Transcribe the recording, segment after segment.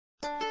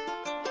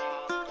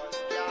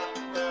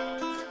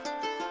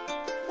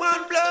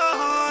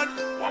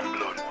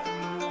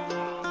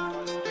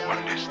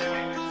Do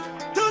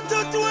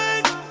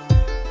it.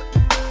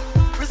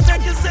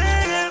 Respect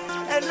yourself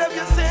and love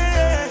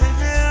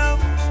yourself.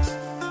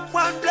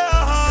 One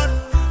blood.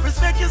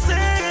 Respect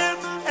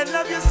yourself and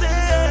love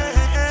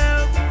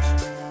yourself.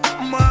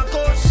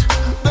 Marcus,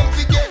 don't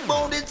forget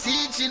about the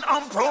teaching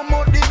and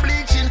promote the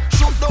bleaching.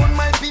 Shoot down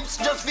my peeps,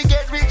 just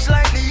forget rich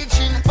like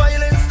leeching.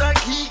 Violence start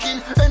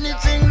kicking,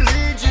 anything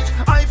legit.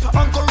 Hype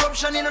and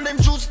corruption in them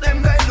juice,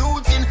 them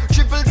diluting.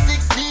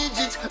 666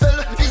 digits, hell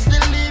is the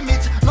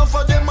limit. Not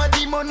for them a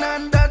demon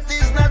and that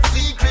is not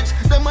secret.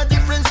 Them a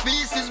different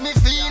species, me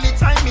feel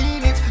it, I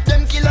mean it.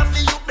 Them kill off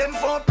the youth, them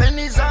for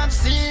pennies, I've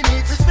seen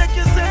it. Respect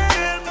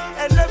yourself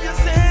and love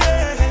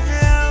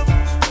yourself.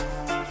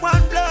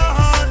 One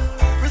blood.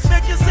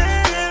 Respect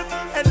yourself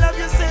and love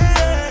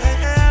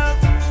yourself.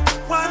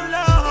 One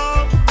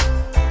love.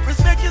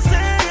 Respect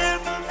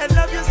yourself and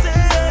love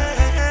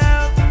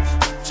yourself.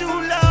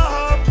 True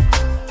love.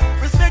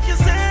 Respect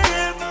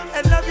yourself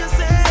and love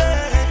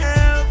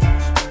yourself.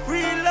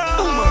 Real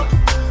love.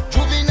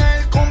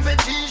 Juvenile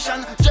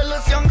competition,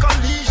 jealousy and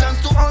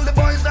collisions. To all the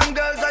boys and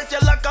girls, I see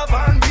a lack of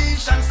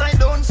ambitions. I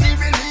don't see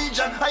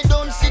religion, I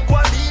don't see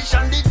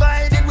coalition.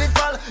 Divided we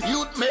fall,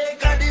 youth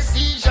make a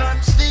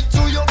decision. Stick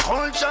to your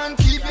culture and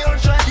keep your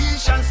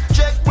traditions.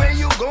 Check where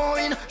you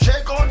going,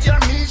 check out your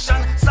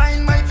mission.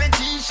 Sign my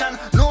petition,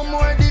 no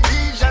more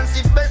divisions.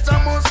 If better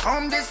must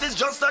come, this is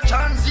just a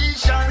chance.